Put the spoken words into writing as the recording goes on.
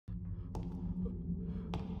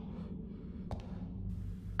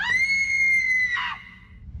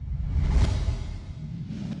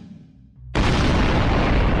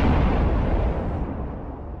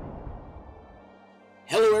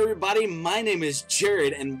everybody, my name is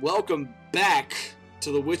Jared and welcome back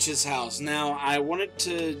to the Witch's House. Now, I wanted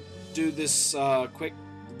to do this quick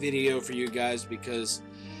video for you guys because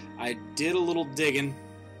I did a little digging.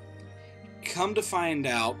 Come to find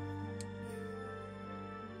out,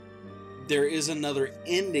 there is another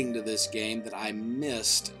ending to this game that I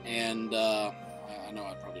missed, and I know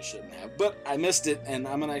I probably shouldn't have, but I missed it, and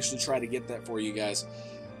I'm going to actually try to get that for you guys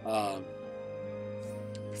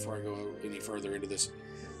before I go any further into this.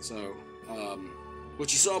 So,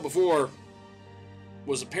 what you saw before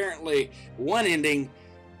was apparently one ending.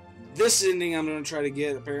 This ending I'm going to try to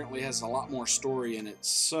get apparently has a lot more story in it,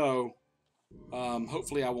 so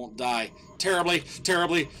hopefully I won't die terribly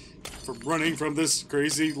from running from this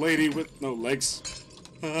crazy lady with no legs.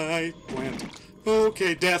 I went.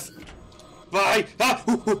 Okay, death. Bye. Ah,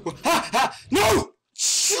 ha, ha. No!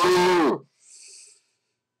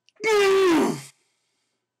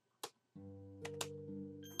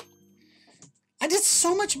 I did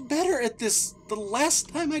so much better at this the last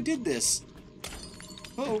time I did this.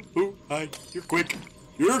 Oh, hi. You're quick.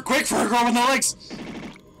 You're quick for a girl with no legs.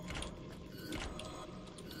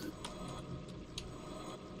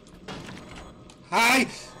 Hi.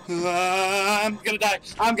 I'm gonna die.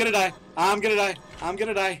 I'm gonna die. I'm gonna die. I'm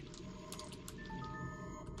gonna die.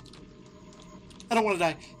 I don't want to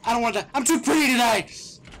die. I don't want to die. I'm too pretty to die.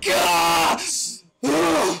 Gah!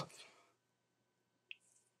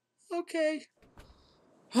 Okay.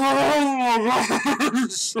 Oh,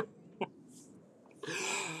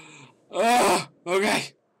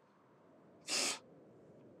 okay.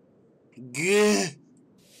 Good.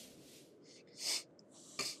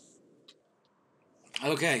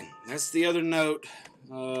 Okay, that's the other note.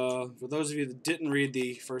 For those of you that didn't read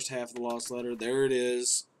the first half of the Lost Letter, there it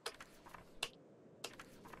is.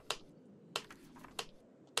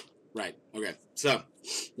 Right, okay, so,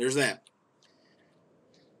 there's that.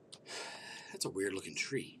 That's a weird looking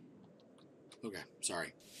tree. Okay,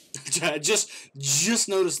 sorry. I just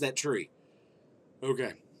noticed that tree.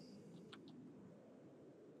 Okay.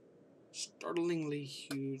 Startlingly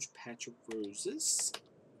huge patch of roses.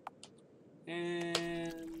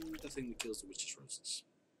 And the thing that kills the witch's roses.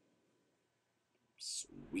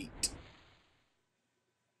 Sweet.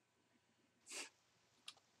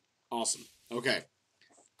 Awesome. Okay.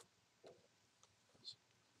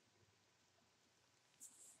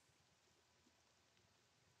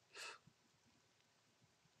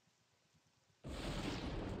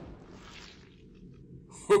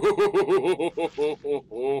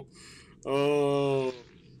 Oh,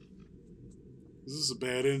 is this a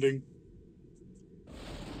bad ending?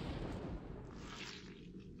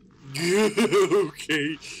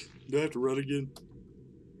 Okay, do I have to run again?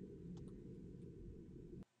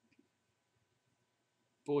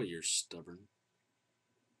 Boy, you're stubborn.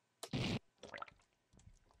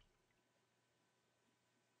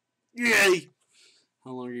 Yay!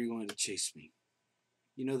 How long are you going to chase me?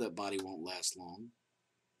 You know that body won't last long.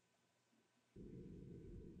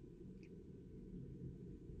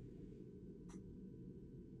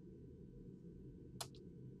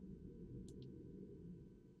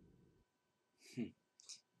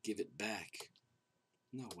 Give it back.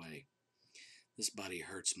 No way. This body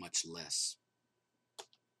hurts much less.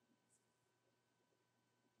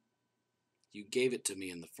 You gave it to me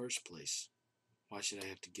in the first place. Why should I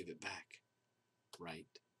have to give it back? Right?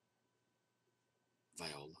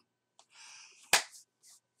 Viola.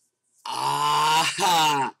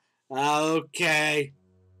 Ah! Okay.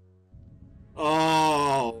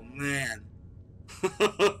 Oh, man.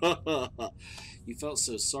 You felt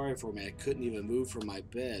so sorry for me I couldn't even move from my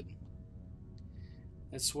bed.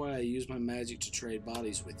 That's why I used my magic to trade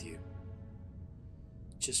bodies with you.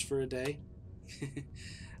 Just for a day?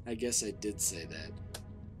 I guess I did say that.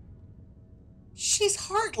 She's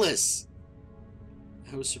heartless!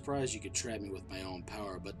 I was surprised you could trap me with my own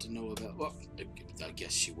power, but to know about... Well, I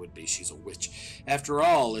guess she would be. She's a witch. After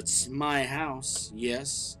all, it's my house,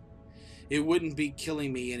 yes. It wouldn't be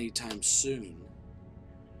killing me anytime soon.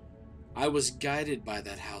 I was guided by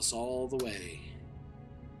that house all the way,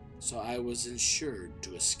 so I was ensured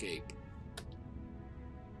to escape.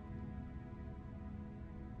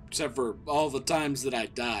 Except for all the times that I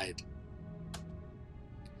died.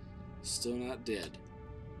 Still not dead.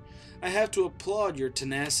 I have to applaud your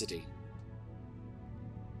tenacity.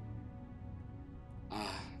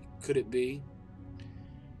 Could it be?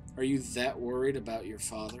 Are you that worried about your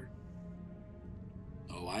father?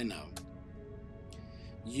 Oh, I know.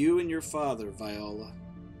 You and your father, Viola,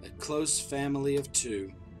 a close family of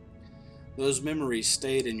two. Those memories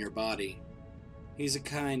stayed in your body. He's a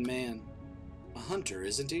kind man. A hunter,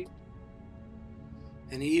 isn't he?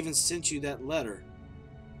 And he even sent you that letter.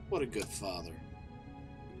 What a good father.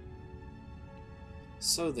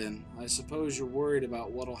 So then, I suppose you're worried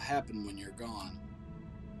about what'll happen when you're gone.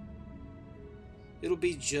 It'll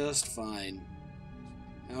be just fine.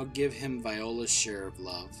 I'll give him Viola's share of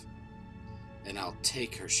love. And I'll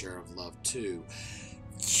take her share of love, too.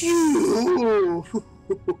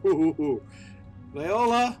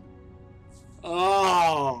 Viola?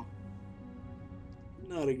 Oh.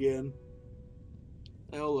 Not again.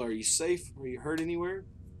 Viola, are you safe? Are you hurt anywhere?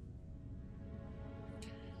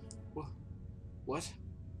 What?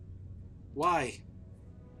 Why?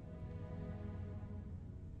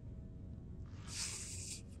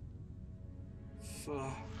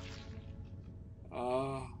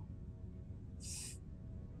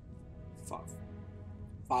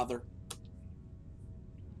 Father.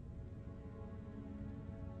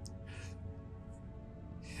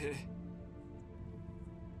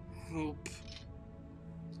 Help.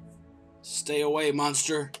 Stay away,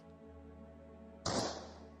 monster.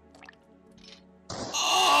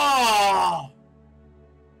 Oh!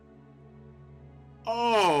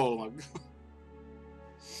 Oh my God.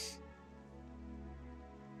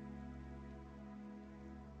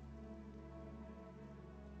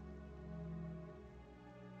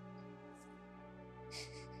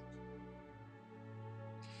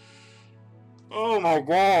 Oh my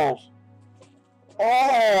gosh.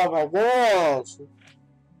 Oh my gosh.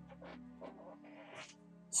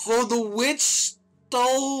 So the witch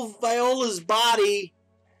stole Viola's body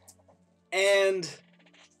and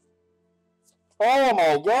oh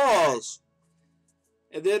my gosh.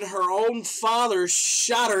 And then her own father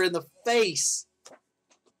shot her in the face.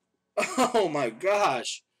 Oh my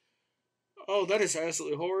gosh. Oh, that is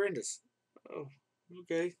absolutely horrendous. Oh,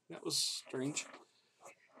 okay. That was strange.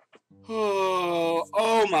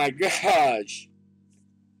 Oh my gosh.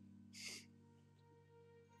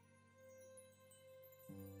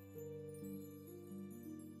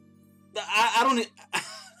 I don't.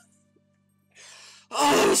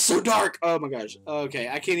 Oh, it was so dark. Oh my gosh. Okay,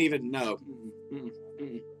 I can't even know.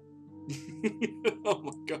 Oh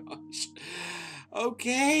my gosh.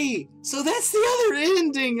 Okay, so that's the other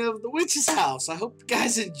ending of The Witch's House. I hope you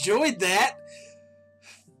guys enjoyed that.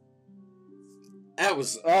 That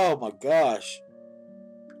was, oh my gosh.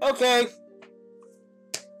 Okay.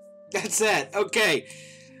 That's that. Okay.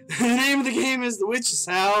 The name of the game is The Witch's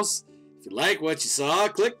House. If you like what you saw,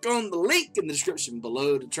 click on the link in the description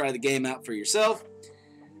below to try the game out for yourself.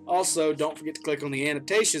 Also, don't forget to click on the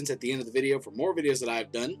annotations at the end of the video for more videos that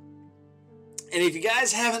I've done. And if you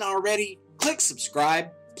guys haven't already, click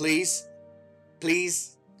subscribe, please.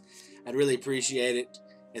 Please. I'd really appreciate it.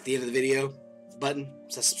 At the end of the video, button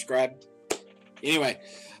says subscribe. Anyway,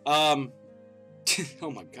 oh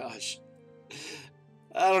my gosh.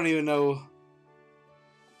 I don't even know.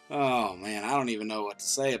 Oh man, I don't even know what to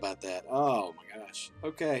say about that. Oh my gosh.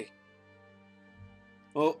 Okay.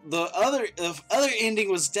 Well, the other ending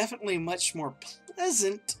was definitely much more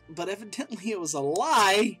pleasant, but evidently it was a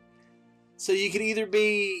lie. So you could either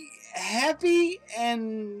be happy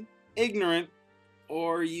and ignorant,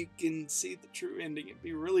 or you can see the true ending and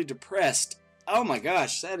be really depressed. Oh my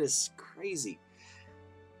gosh, that is crazy.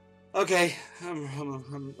 Okay,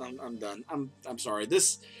 I'm done. I'm sorry.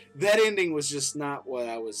 That ending was just not what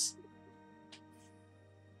I was.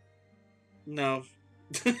 No.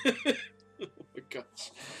 Oh my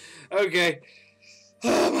gosh. Okay.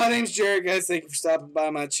 My name's Jared, guys. Thank you for stopping by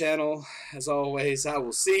my channel. As always, I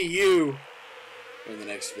will see you in the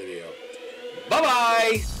next video.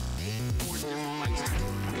 Bye-bye!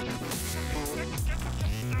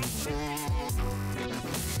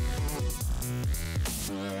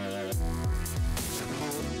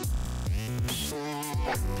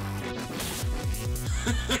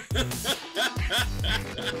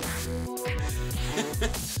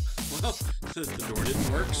 Well, the door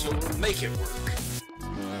didn't work, so we'll make it work.